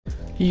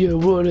Yo,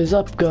 what is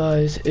up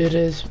guys? It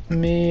is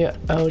me,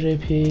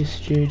 LJP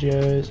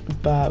Studios,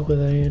 back with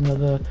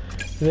another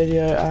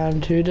video,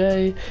 and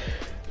today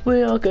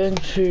we are going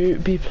to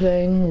be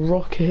playing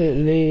Rocket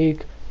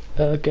League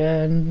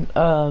again.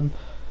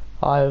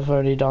 I've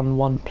already done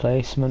one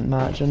placement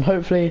match, and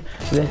hopefully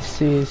this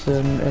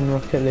season in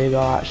Rocket League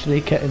I'll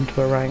actually get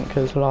into a rank,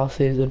 because last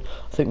season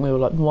I think we were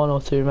like 1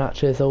 or 2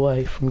 matches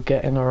away from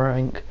getting a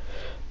rank.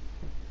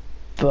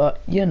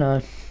 But you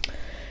know,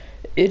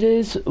 it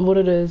is what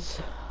it is,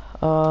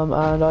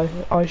 and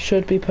I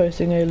should be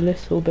posting a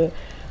little bit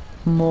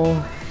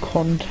more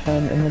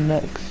content in the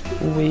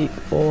next week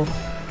or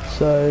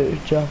so,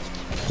 just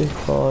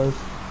because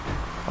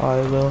I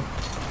will.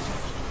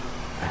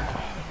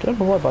 I don't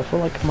know why, but I feel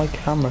like my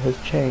camera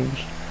has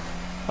changed.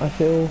 I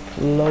feel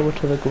lower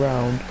to the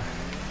ground,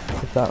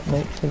 if that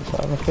makes sense.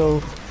 I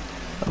feel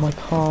like my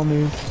car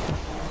moves.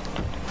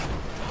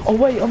 Oh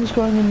wait, I'm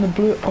scoring in the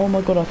blue. Oh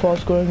my god, I thought I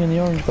was scoring in the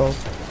orange goal.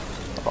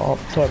 Oh,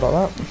 sorry about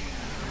that.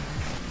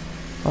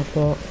 I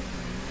thought,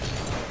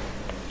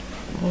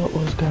 what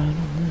was going on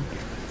there?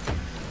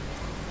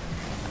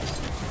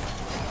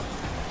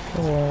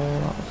 Oh,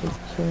 that was a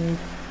save.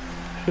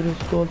 Should have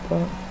scored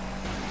that.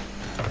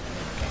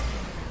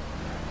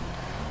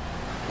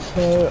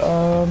 So,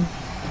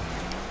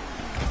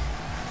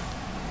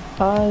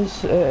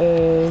 as it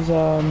is,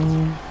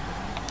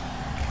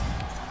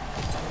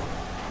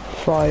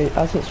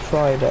 as it's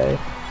Friday,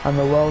 and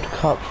the World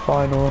Cup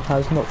final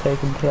has not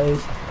taken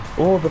place,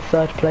 or the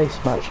third place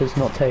match has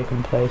not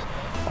taken place,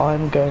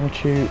 I'm going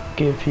to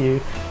give you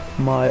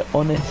my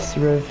honest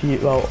review,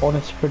 well,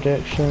 honest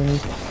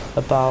predictions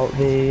about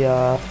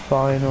the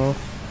final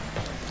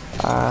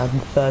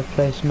and third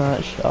place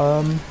match.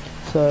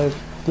 So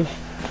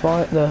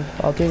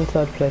I'll do the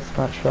third place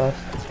match first.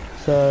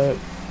 So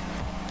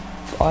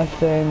I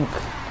think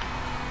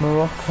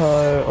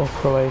Morocco or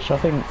Croatia. I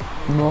think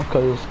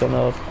Morocco is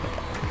gonna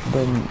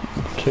win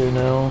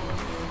 2-0.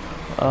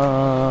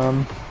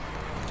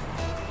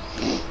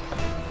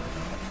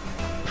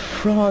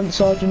 France,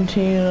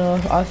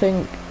 Argentina. I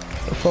think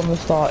from the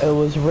start it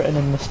was written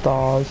in the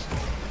stars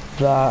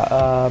that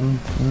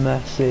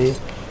Messi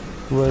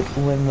would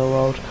win the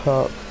World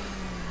Cup.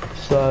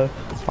 So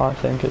I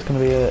think it's going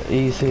to be an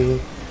easy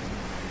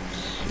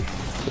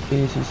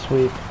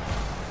sweep.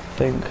 I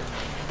think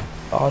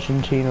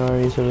Argentina are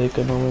easily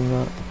going to win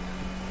that.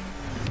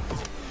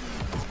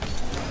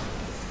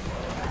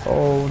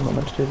 Oh, not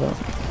meant to do that.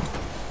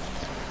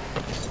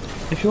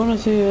 If you want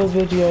to see a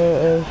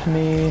video of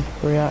me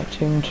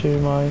reacting to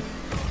my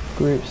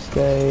group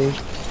stage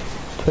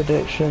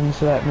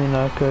predictions, let me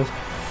know, because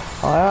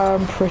I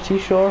am pretty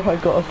sure I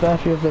got a fair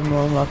few of them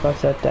wrong. Like I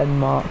said,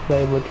 Denmark,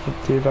 they would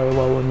do very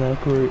well in their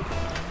group.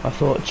 I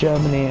thought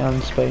Germany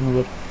and Spain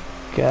would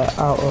get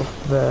out of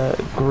their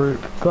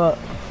group, but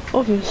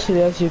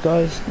obviously, as you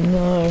guys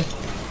know,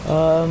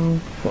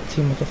 what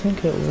team was I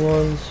think it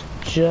was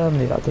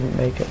Germany that didn't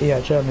make it. Yeah,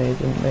 Germany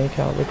didn't make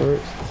out the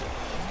groups.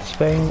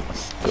 Spain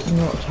got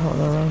knocked out in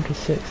the round of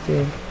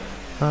 16,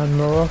 and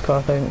Morocco,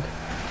 I think,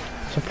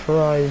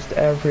 surprised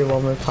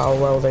everyone with how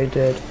well they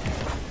did.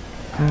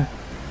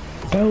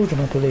 Belgium,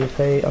 I believe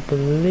they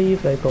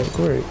got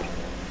grouped.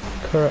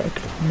 Correct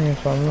me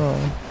if I'm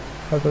wrong.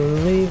 I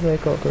believe they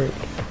got grouped.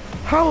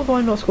 How have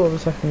I not scored the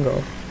second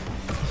goal?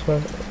 I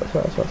swear.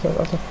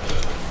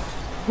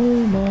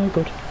 Oh my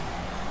god.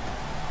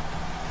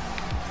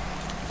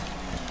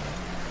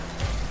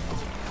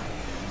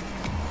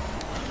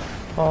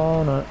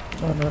 Oh no.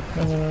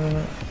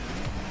 No.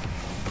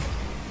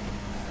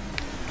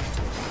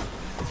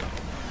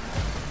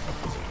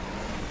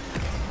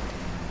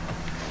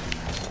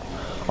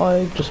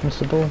 I just missed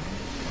the ball.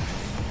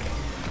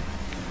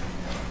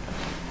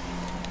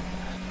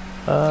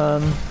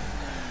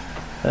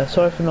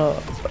 Sorry for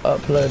not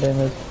uploading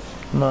as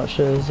much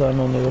as I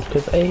normally would,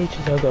 because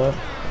ages ago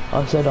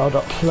I said I'd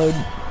upload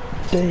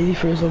daily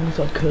for as long as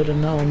I could,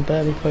 and now I'm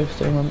barely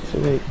posting once a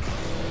week.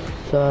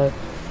 So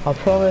I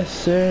promise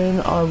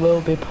soon I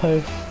will be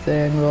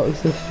posting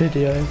lots of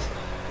videos,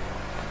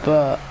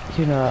 but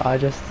you know, I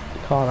just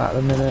can't at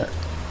the minute.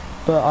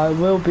 But I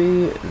will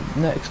be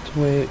next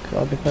week.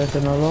 I'll be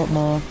posting a lot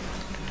more.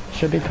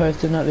 Should be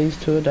posting at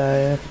least 2 a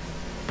day,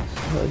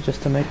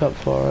 just to make up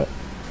for it.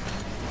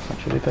 I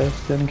should be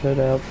posting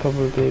today. I'll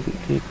probably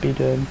be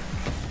doing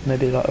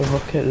maybe like a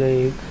Rocket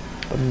League,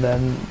 and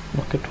then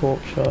like a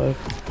talk show,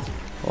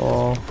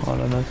 or I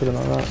don't know, something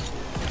like that.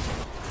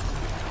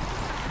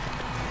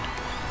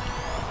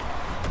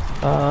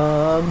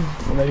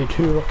 Maybe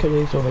 2 Rocket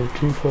Leagues, or maybe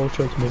 2 talk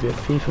shows, maybe a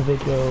FIFA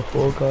video, or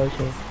Fall Guys,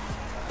 or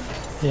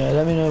yeah,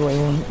 let me know what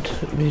you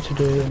want me to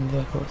do in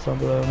the comments down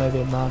below. Maybe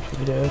a match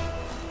video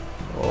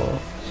or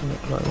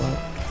something like that.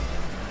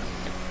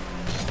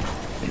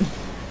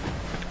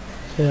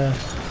 So yeah,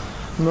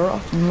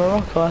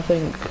 Morocco, I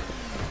think,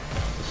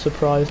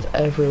 surprised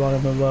everyone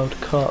in the World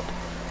Cup,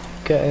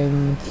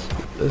 getting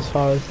as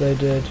far as they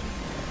did,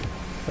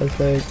 as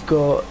they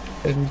got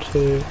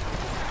into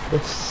the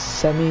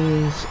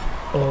semis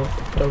of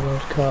the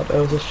World Cup. It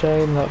was a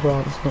shame that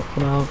France knocked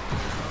them out.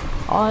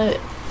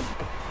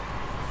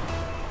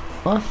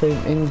 I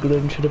think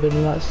England should have been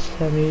in that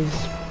semis,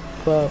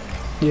 but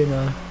you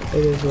know,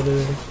 it is what it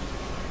is.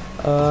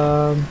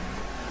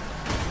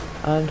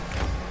 And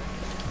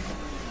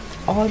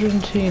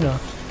Argentina.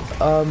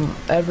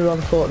 Everyone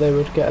thought they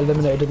would get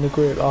eliminated in the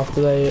group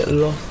after they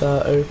lost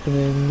their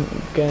opening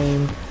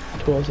game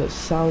towards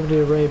Saudi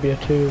Arabia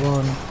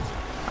 2-1.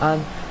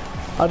 And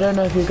I don't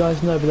know if you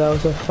guys know, but there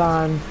was a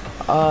fan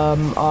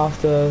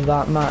after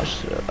that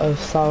match, a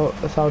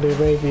Saudi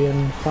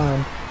Arabian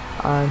fan,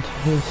 and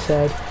he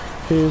said,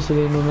 "Who's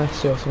Lionel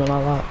Messi?" or something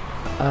like that.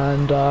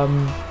 And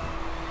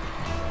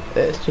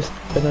it's just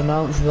been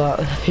announced that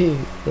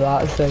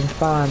that same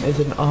fan is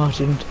an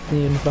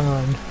Argentinian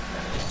fan.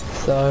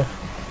 So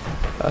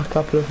a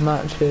couple of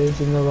matches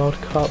in the World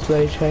Cup,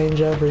 they change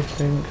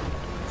everything.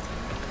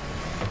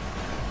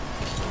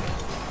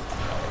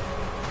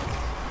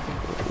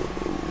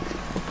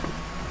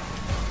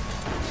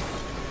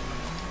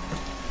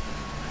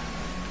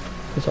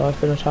 Because I've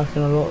been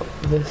attacking a lot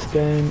this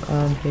game,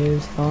 and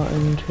he's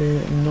starting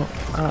to knock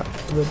at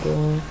the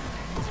ball,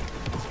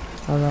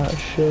 and that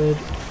should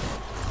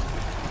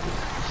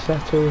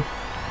settle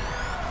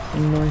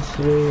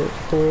nicely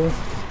for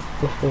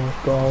the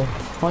fourth goal.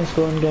 High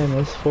scoring game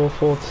is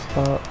 4-4 to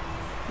start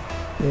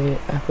the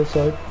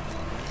episode.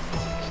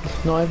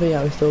 It's not over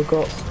yet, we've still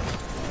got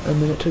a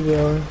minute to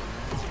go.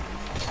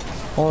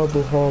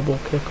 Horrible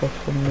kickoff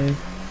from me.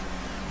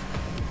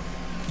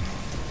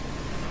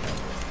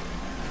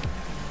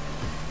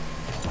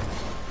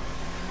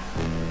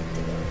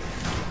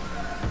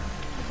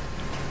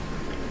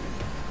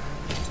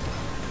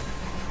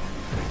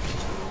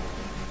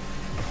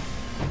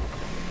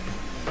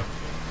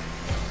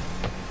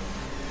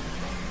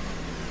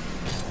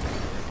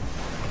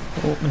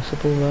 Oh, miss a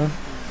ball there.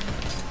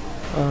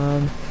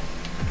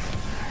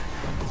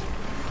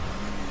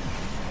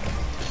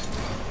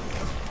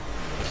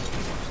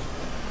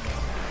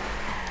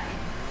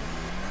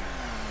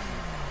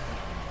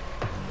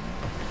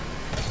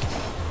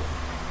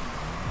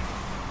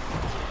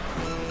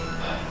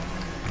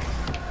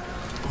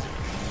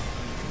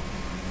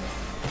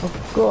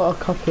 I've got a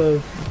couple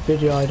of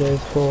video ideas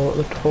for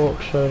the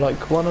talk show.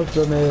 Like, one of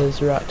them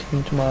is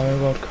reacting to my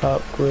World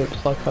Cup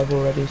groups, like I've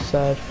already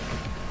said.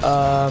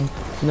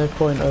 No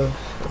point of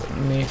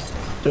me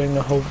doing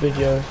a whole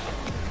video of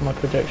my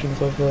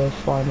predictions of the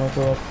final of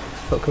the World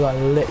Cup, because I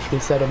literally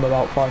said them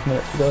about 5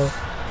 minutes ago.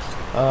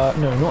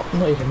 No,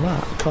 not even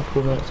that, a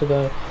couple of minutes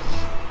ago.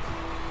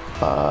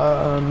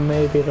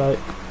 Maybe like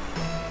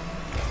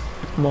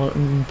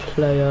one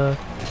player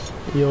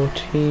your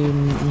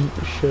team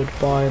should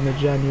buy in the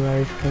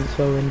January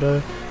transfer window.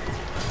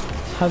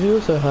 Have you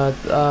also heard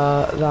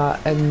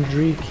that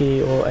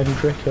Endrique or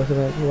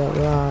something like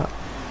that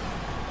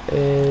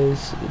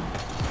is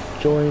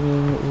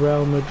joining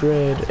Real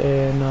Madrid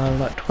in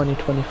like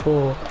 2024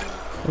 or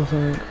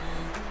something,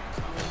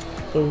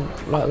 so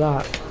like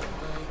that?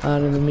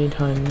 And in the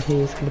meantime,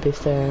 he's going to be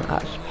staying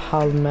at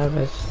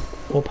Palmeiras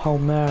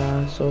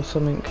or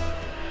something,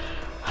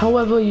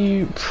 however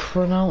you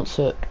pronounce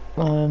it.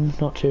 I'm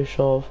not too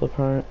sure of the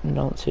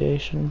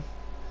pronunciation,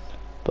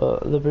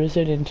 but the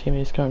Brazilian team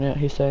is currently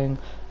actually staying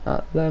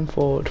at them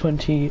for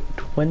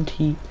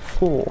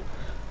 2024,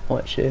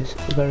 which is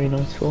very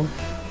nice for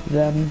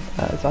them,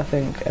 as I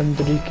think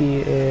Endrique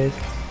is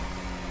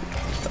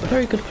a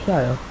very good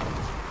player,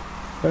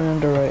 very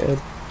underrated,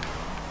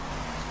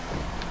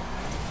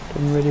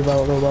 done really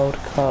well at the World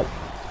Cup.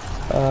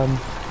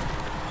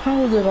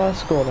 How did I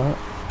score that?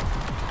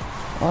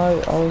 I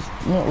was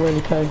not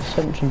really paying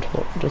attention to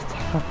what just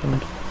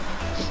happened.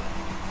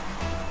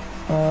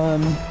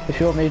 If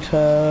you want me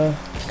to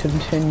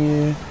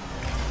continue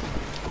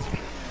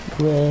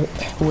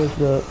with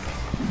the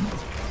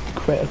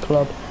Create a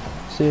Club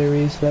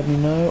series, let me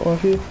know, or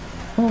if you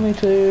want me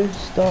to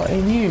start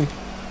a new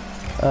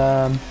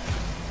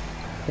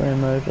career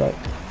mode, like,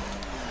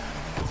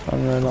 I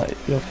don't know, like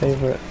your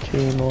favourite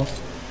team or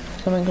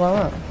something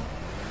like that.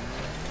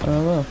 I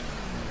don't know.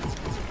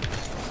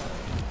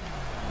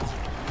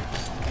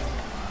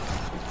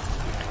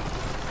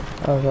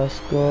 I've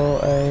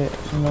scored a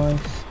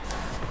nice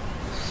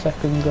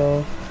second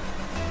goal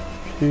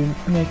to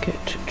make it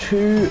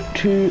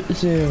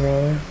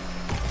 2-0.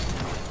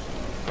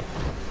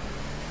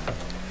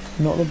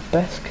 Not the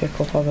best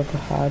kickoff I've ever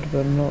had,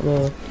 but not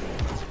the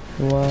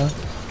worst.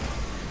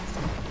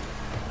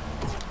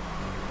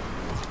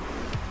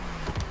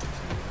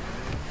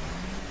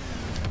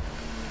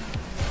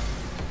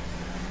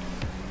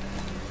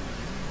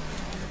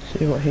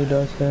 See what he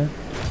does here.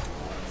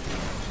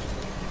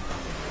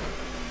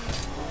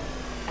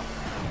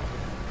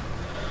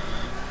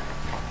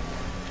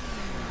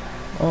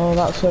 Oh,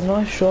 that's a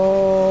nice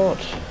shot,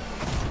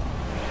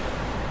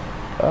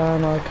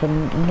 and I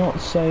can not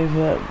save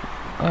it,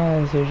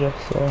 as you just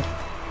saw.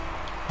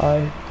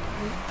 I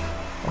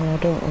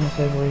don't want to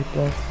save a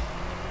replay.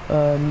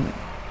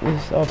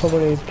 I'll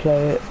probably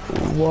play it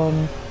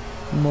one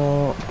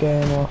more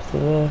game after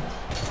this,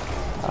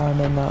 and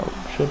then that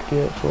should be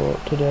it for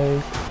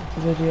today's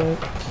video.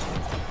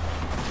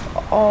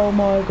 Oh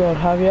my god,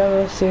 have you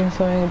ever seen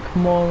something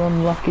more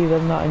unlucky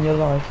than that in your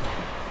life?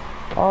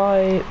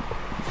 I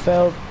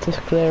failed to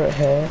clear it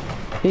here.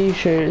 He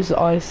shoots,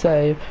 I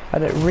save,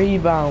 and it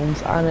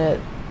rebounds and it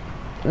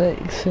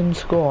makes him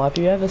score. Have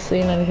you ever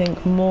seen anything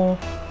more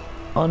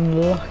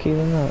unlucky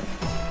than that?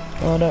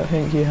 I don't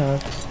think you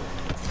have.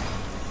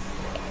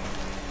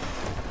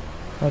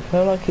 I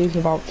feel like he's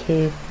about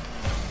to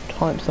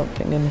type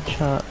something in the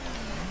chat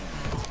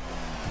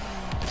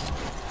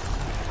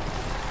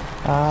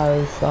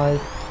as I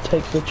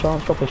take the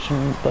chance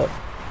proposition, but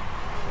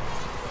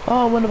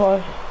oh, when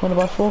have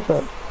I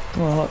forfeit?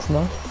 Well, that's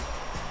nice.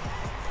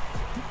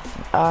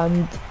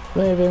 And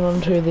moving on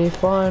to the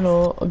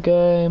final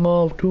game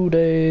of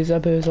today's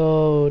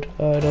episode.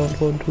 I don't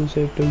want to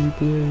save the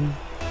replay.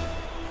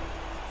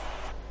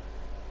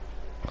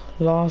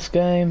 Last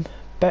game,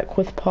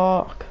 Beckwith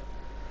Park.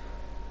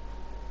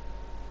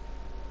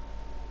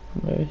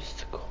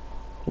 Most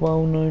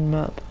well-known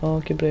map,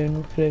 arguably,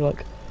 and really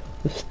like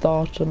the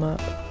starter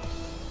map,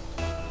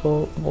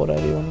 or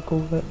whatever you want to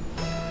call it.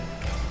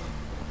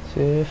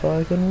 See if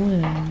I can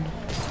win.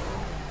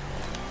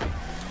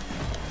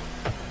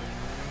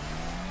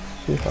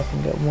 See if I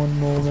can get one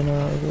more win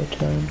out of the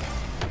turn.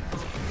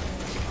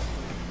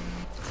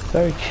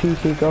 Very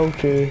cheeky goal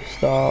to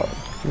start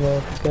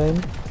the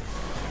game.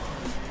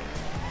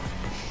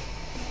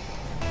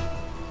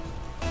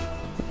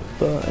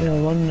 But yeah,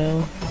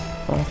 1-0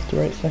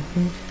 after 8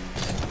 seconds.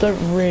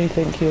 Don't really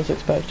think he was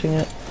expecting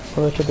it,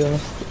 although to be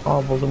honest, I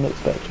wasn't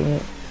expecting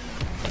it.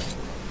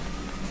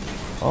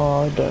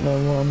 Oh, I don't know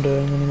what I'm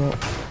doing anymore.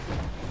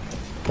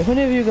 If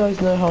any of you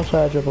guys know how to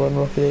air dribble in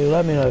Rocket League,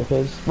 let me know,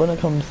 because when it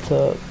comes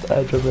to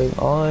air dribbling,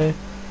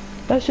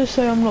 let's just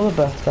say I'm not the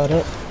best at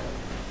it.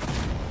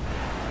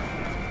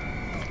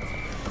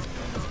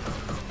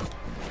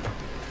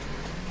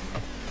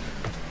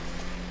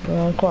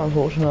 Well, quite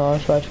unfortunate, I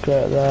tried to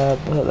clear it there,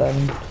 but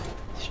then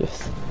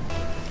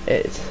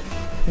it's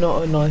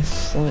not a nice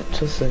sight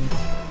to see.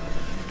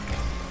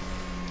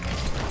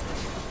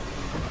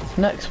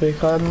 Next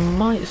week I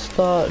might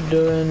start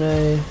doing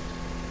a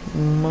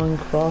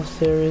Minecraft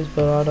series,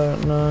 but I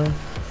don't know,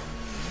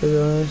 to be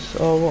honest.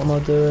 Oh, what am I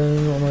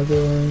doing? What am I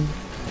doing?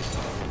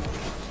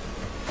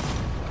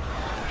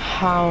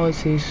 How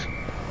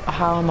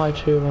am I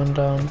 2-1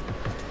 down?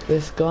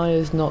 This guy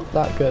is not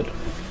that good,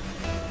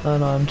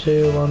 and I'm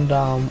 2-1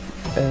 down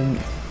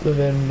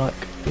within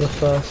like the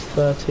first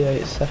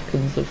 38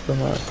 seconds of the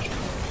match.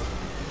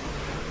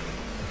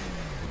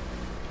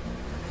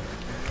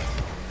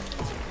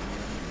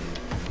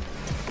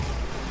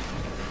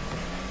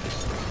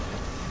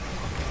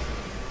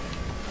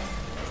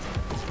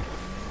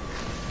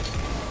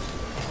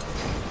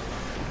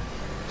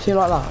 See,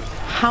 like that.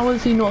 How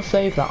has he not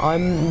saved that?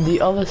 I'm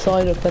the other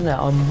side of the net.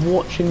 I'm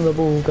watching the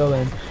ball go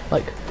in.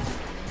 Like,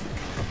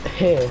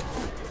 here.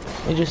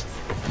 He just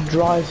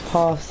drives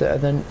past it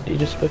and then he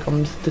just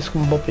becomes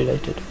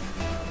discombobulated.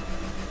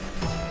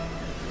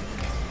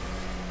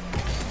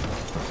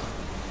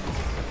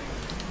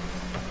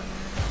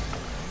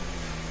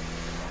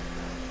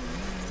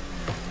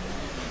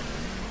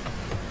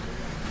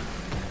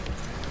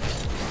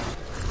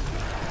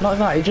 Like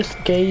that, he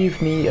just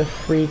gave me a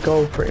free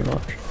goal pretty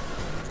much.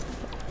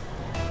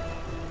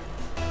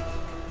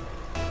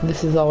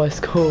 This is how I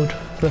scored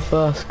the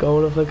first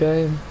goal of the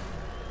game.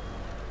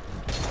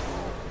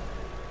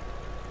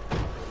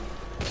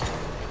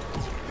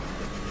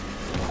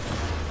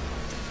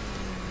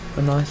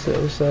 A nice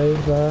little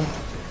save there.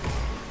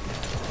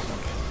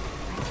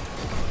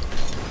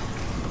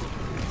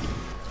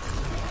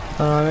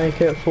 And I make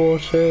it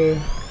 4-2.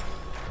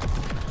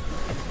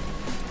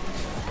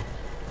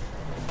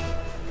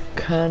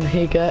 Can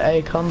he get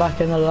a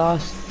comeback in the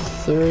last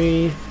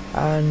 3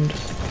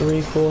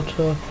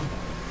 3/4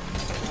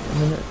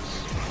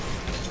 minutes?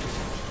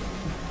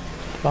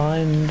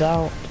 Find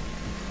out.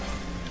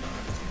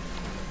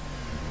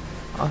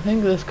 I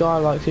think this guy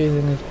likes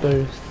using his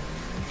boost,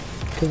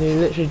 because he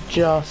literally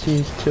just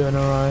used 2 in a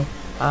row,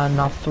 and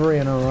now 3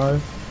 in a row.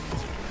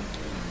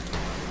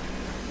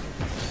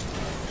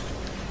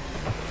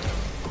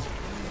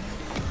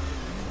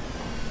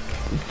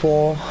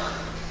 Four.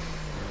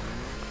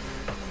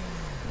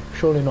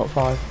 Surely not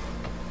 5.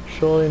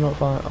 Surely not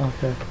 5.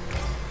 Okay.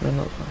 No,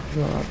 not 5. It's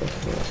not that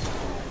difficult.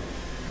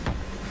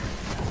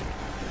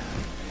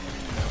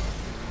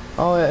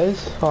 Oh, it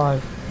is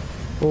 5.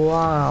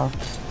 Wow.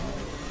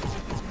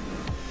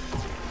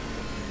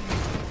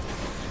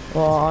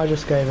 Well, I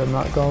just gave him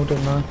that goal,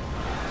 didn't I?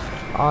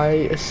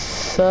 I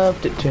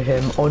served it to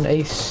him on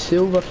a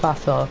silver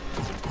platter.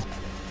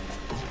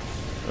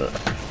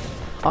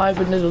 I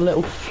even did a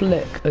little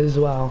flick as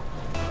well,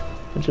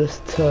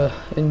 just to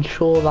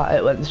ensure that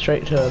it went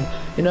straight to him.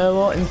 You know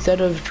what, instead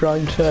of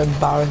trying to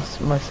embarrass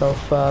myself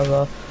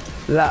further,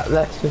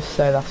 let's just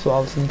say that's what I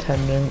was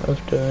intending of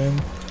doing.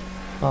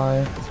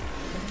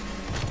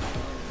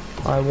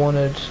 I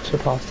wanted to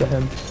pass to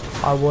him.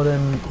 I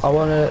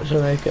wanted it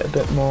to make it a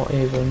bit more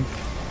even.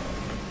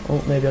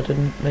 Oh, maybe I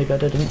didn't, maybe I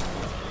didn't.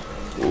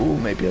 Oh,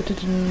 maybe I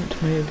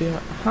didn't, maybe I...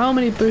 How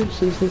many boosts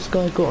has this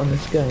guy got in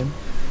this game?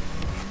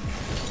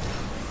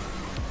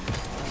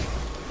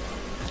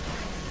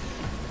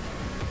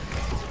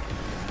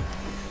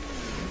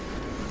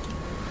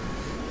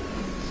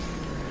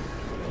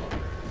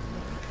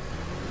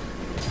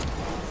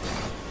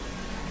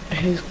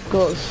 He's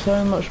got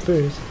so much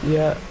boost,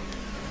 yet...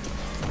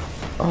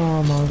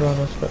 Oh my god,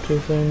 I stepped too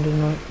soon,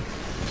 didn't I?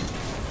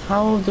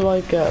 How do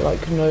I get,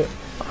 like, no...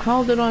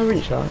 How did I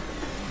reach that?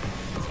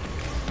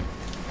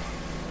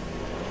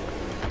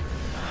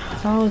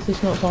 How is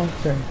this not far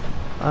through?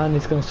 And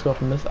he's gonna score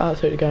from this,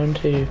 absolutely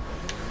guarantee you.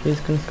 He's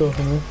gonna score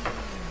from this.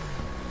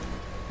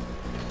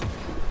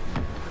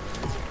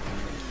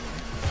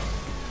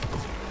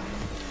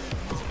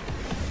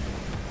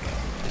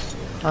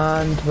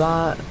 And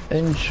that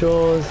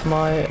ensures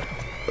my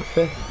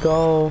 5th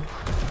goal.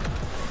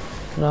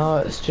 Now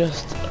it's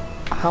just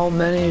how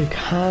many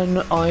can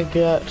I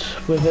get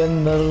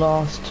within the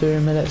last 2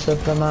 minutes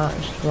of the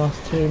match. The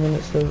last 2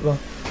 minutes of, well,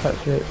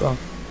 hopefully, well,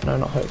 no,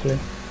 not hopefully,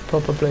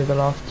 probably the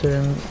last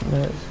 2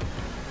 minutes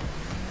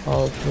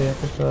of the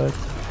episode.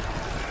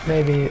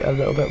 Maybe a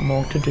little bit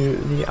more to do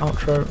the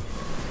outro,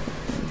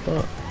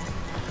 but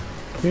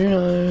who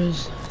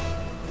knows?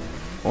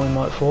 Or we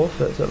might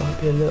forfeit, so it might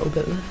be a little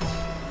bit less.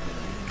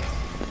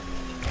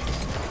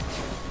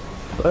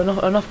 But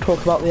enough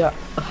talk about the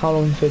how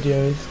long the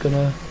video is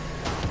gonna.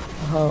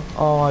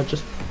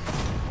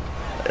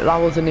 That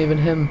wasn't even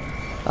him.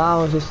 That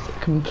was just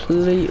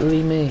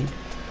completely me,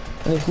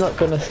 and he's not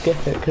gonna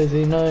skip it because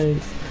he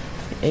knows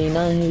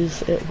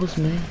it was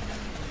me.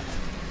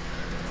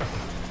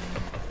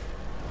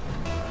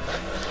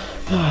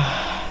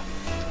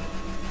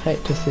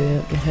 Hate to see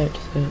it. You hate to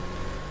see it.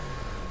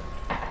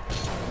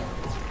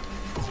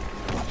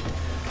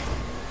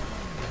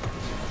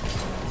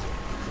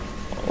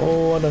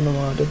 Oh, I don't know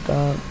why I did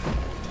that.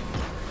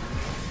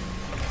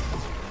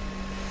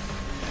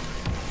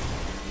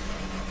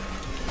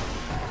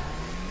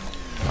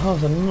 That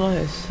was a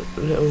nice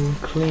little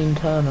clean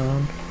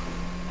turnaround.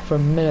 For a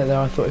minute there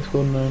I thought he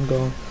scored an own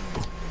goal.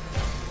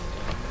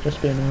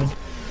 Just being annoying.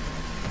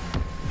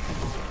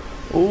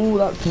 Oh,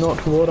 that's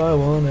not what I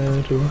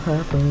wanted to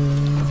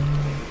happen.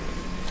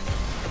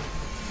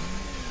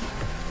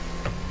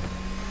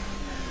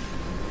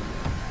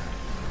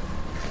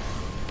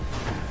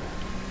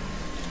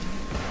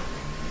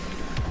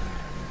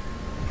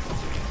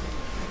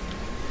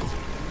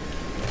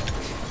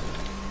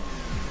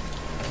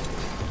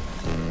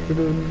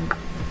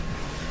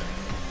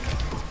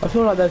 I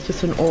feel like there's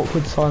just an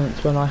awkward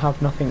silence when I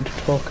have nothing to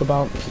talk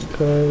about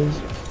because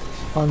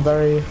I'm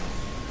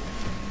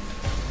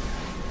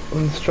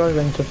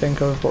struggling to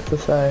think of what to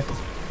say.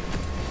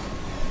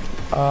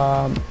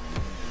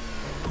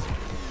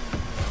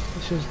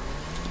 It's just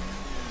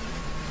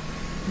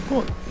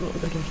what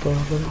did I talk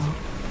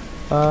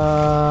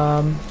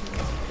about?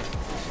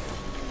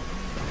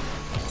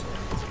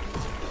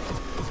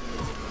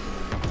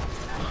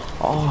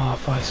 Oh,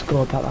 if I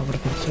scored that would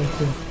have been so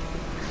cool.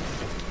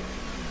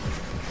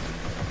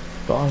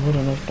 But I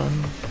wouldn't have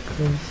done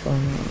because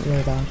I'm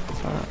really bad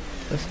at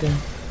this game.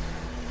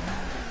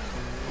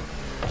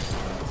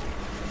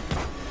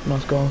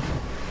 Nice goal.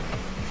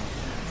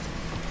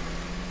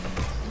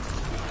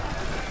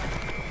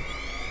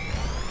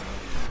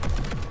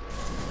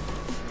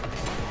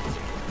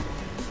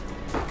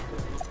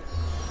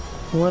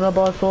 Winner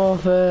by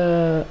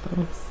forfeit.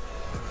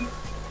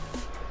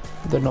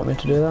 Did not mean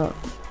to do that.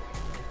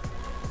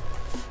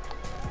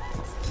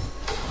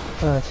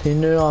 He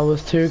knew I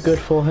was too good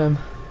for him.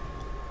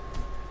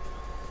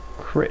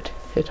 Crit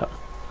hitter.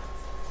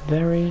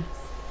 Very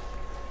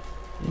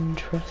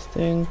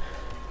interesting.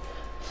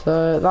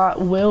 So that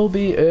will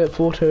be it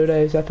for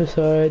today's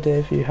episode.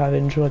 If you have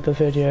enjoyed the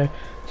video,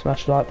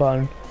 smash the like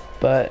button.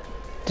 But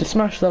just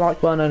smash the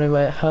like button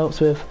anyway, it helps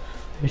with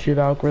YouTube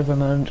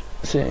algorithm and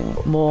seeing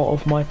more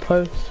of my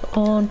posts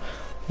on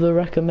the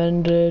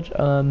recommended.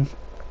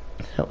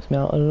 Helps me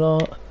out a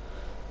lot.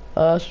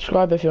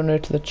 Subscribe if you're new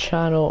to the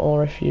channel,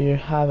 or if you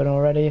haven't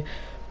already.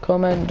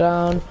 Comment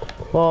down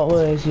what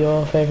was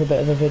your favourite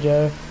bit of the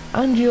video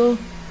and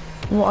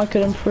what I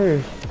could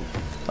improve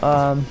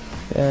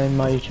in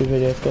my YouTube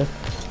videos. Because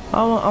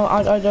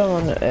I don't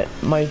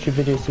want my YouTube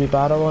videos to be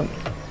bad. I want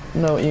to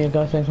know what you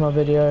guys think of my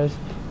videos,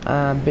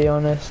 and be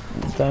honest,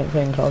 don't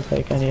think I'll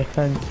take any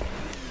offence.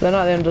 Then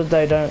at the end of the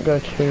day, don't go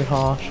too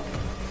harsh,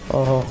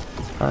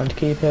 and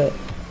keep it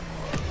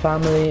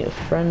family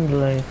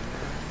friendly,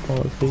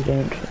 or if you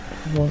don't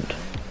want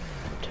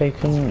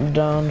taken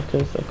down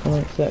because the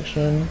comment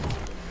section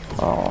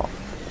are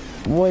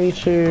way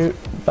too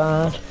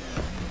bad.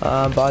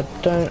 But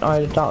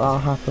I doubt that'll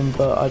happen,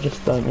 but I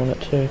just don't want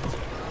it to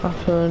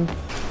happen.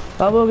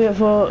 That will be it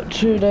for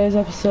today's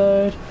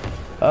episode.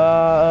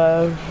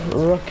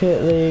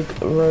 Rocket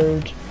League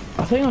Road.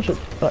 I think I should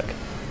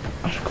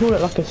call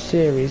it like a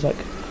series, like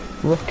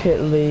Rocket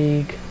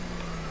League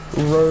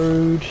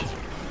Road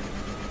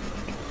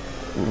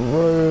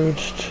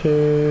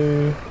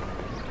to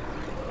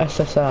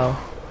SSL.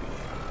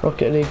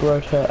 Rocket League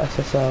Road to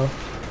SSL.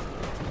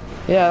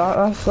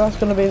 Yeah, that's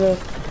gonna be the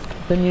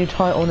new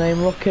title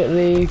name. Rocket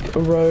League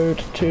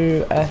Road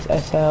to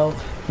SSL.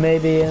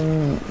 Maybe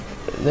in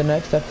the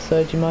next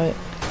episode you might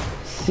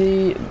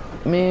see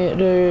me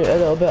do a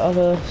little bit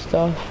other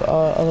stuff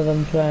other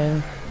than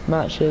playing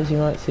matches. You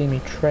might see me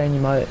train.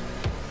 You might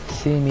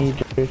see me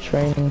do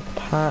training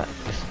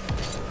packs.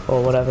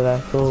 or whatever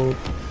they're called.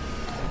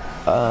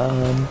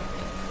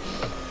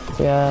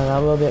 Yeah, that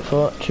will be it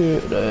for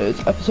today's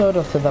episode.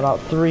 I've said that about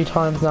 3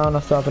 times now and I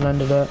still haven't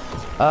ended it.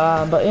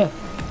 But yeah,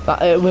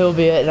 it will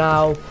be it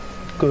now.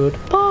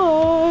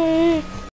 Goodbye.